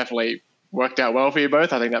it's definitely worked out well for you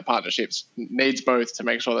both. I think that partnership needs both to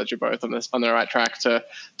make sure that you're both on the right track to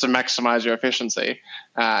maximize your efficiency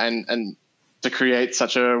and to create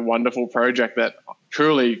such a wonderful project that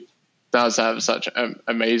truly does have such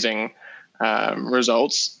amazing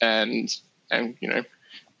results and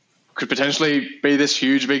could potentially be this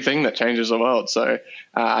huge big thing that changes the world. So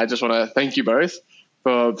I just want to thank you both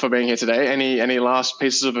for being here today. Any last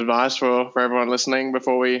pieces of advice for everyone listening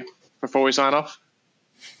before we sign off?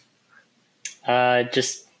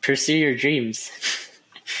 Just pursue your dreams,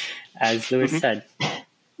 as Lewis said.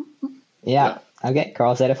 Yeah. Okay.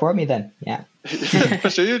 Carl said it for me then. Yeah.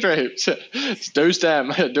 Pursue your dreams. Do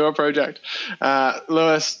STEM. Do a project.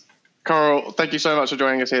 Lewis, Koral, thank you so much for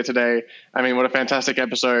joining us here today. I mean, what a fantastic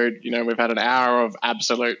episode. We've had an hour of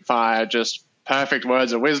absolute fire, just perfect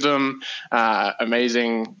words of wisdom,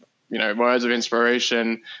 amazing, words of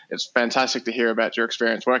inspiration. It's fantastic to hear about your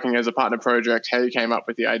experience working as a partner project, how you came up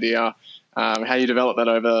with the idea, how you developed that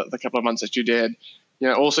over the couple of months that you did.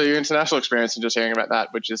 Also your international experience and just hearing about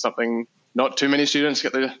that, which is something not too many students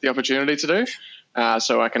get the opportunity to do.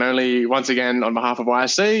 So I can only, once again, on behalf of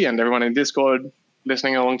YSC and everyone in Discord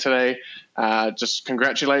listening along today, just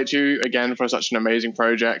congratulate you again for such an amazing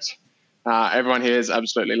project. Everyone here has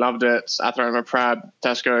absolutely loved it. Athroma, Prab,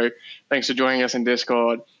 Tesco, thanks for joining us in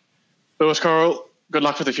Discord. Lewis, Koral, good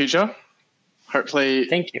luck for the future. Hopefully,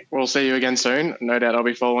 thank you. We'll see you again soon. No doubt I'll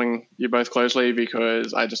be following you both closely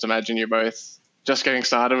because I just imagine you're both just getting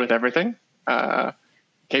started with everything.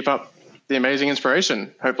 Keep up the amazing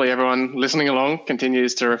inspiration. Hopefully everyone listening along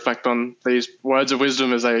continues to reflect on these words of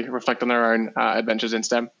wisdom as they reflect on their own adventures in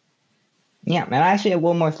STEM. Yeah, and I actually have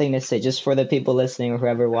one more thing to say, just for the people listening or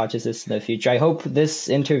whoever watches this in the future. I hope this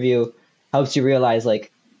interview helps you realize,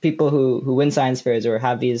 like, people who win science fairs or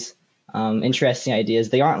have these interesting ideas,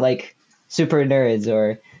 they aren't like super nerds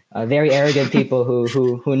or very arrogant people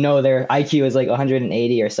who know their IQ is like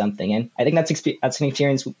 180 or something. And I think that's an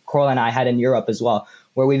experience Koral and I had in Europe as well,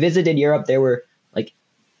 where we visited Europe. There were like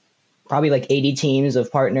probably like 80 teams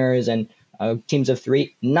of partners and teams of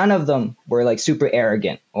 3. None of them were like super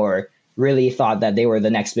arrogant or really thought that they were the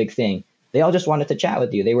next big thing. They all just wanted to chat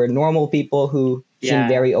with you. They were normal people who seemed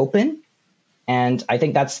very open. And I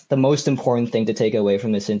think that's the most important thing to take away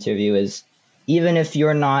from this interview is, even if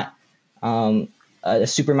you're not a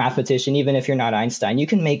super mathematician, even if you're not Einstein, you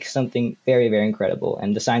can make something very, very incredible.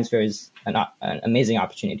 And the science fair is an amazing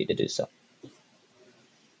opportunity to do so.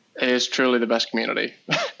 It is truly the best community.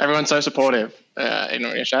 Everyone's so supportive.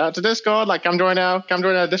 Shout out to Discord. Like, come join our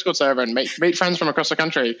Discord server and meet friends from across the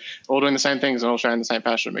country, all doing the same things and all sharing the same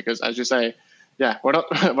passion. Because, as you say, we're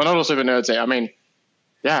not all super nerds here. I mean,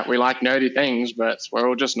 we like nerdy things, but we're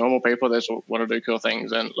all just normal people that want to do cool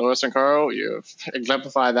things. And Lewis and Koral, you've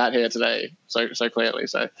exemplified that here today so clearly.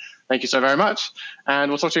 So thank you so very much,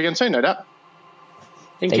 and we'll talk to you again soon, no doubt.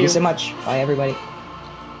 Thank you so much. Bye, everybody.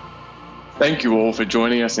 Thank you all for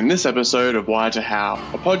joining us in this episode of Why to How,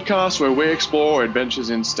 a podcast where we explore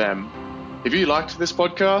adventures in STEM. If you liked this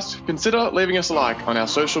podcast, consider leaving us a like on our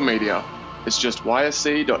social media. It's just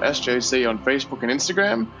ysc.sjc on Facebook and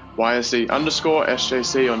Instagram,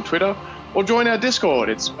 ysc_sjc on Twitter, or join our Discord.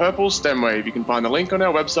 It's Purple STEM Wave. You can find the link on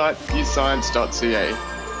our website, fusescience.ca.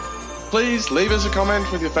 Please leave us a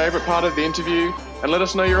comment with your favourite part of the interview and let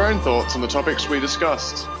us know your own thoughts on the topics we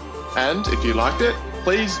discussed. And if you liked it,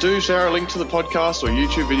 please do share a link to the podcast or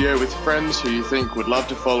YouTube video with friends who you think would love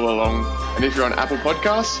to follow along. And if you're on Apple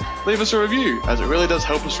Podcasts, leave us a review, as it really does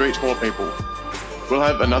help us reach more people. We'll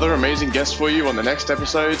have another amazing guest for you on the next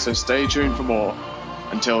episode, so stay tuned for more.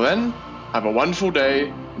 Until then, have a wonderful day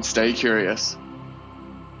and stay curious.